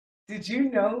Did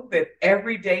you know that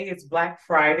every day is Black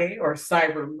Friday or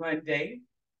Cyber Monday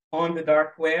on the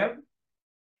dark web?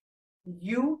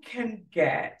 You can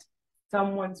get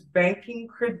someone's banking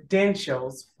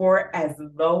credentials for as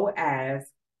low as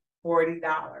 $40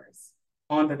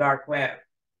 on the dark web.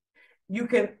 You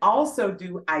can also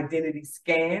do identity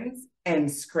scans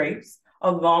and scrapes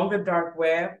along the dark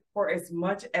web for as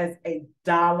much as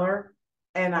 $1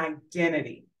 an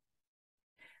identity.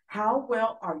 How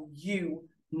well are you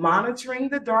monitoring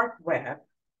the dark web?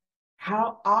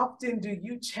 How often do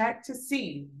you check to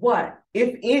see what,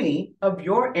 if any, of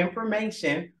your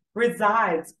information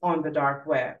resides on the dark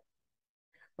web?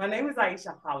 My name is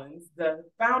Ieshea Hollins, the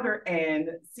founder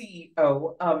and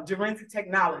CEO of Direnzic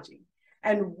Technology,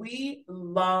 and we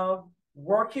love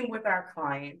working with our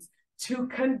clients to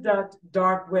conduct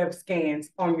dark web scans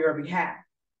on your behalf.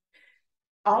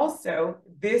 Also,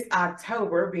 this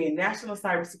October, being National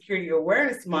Cybersecurity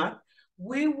Awareness Month,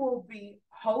 we will be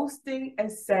hosting a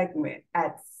segment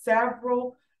at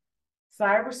several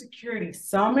cybersecurity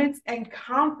summits and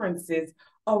conferences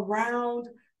around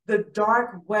the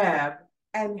dark web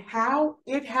and how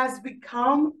it has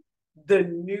become the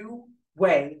new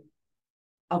way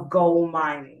of gold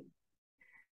mining.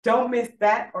 Don't miss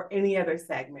that or any other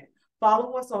segment.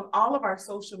 Follow us on all of our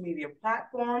social media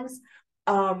platforms.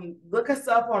 Look us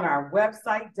up on our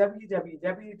website,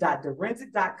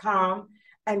 www.direnzic.com,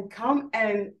 and come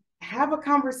and have a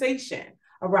conversation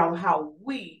around how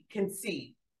we can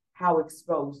see how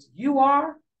exposed you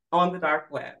are on the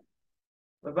dark web.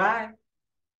 Bye-bye.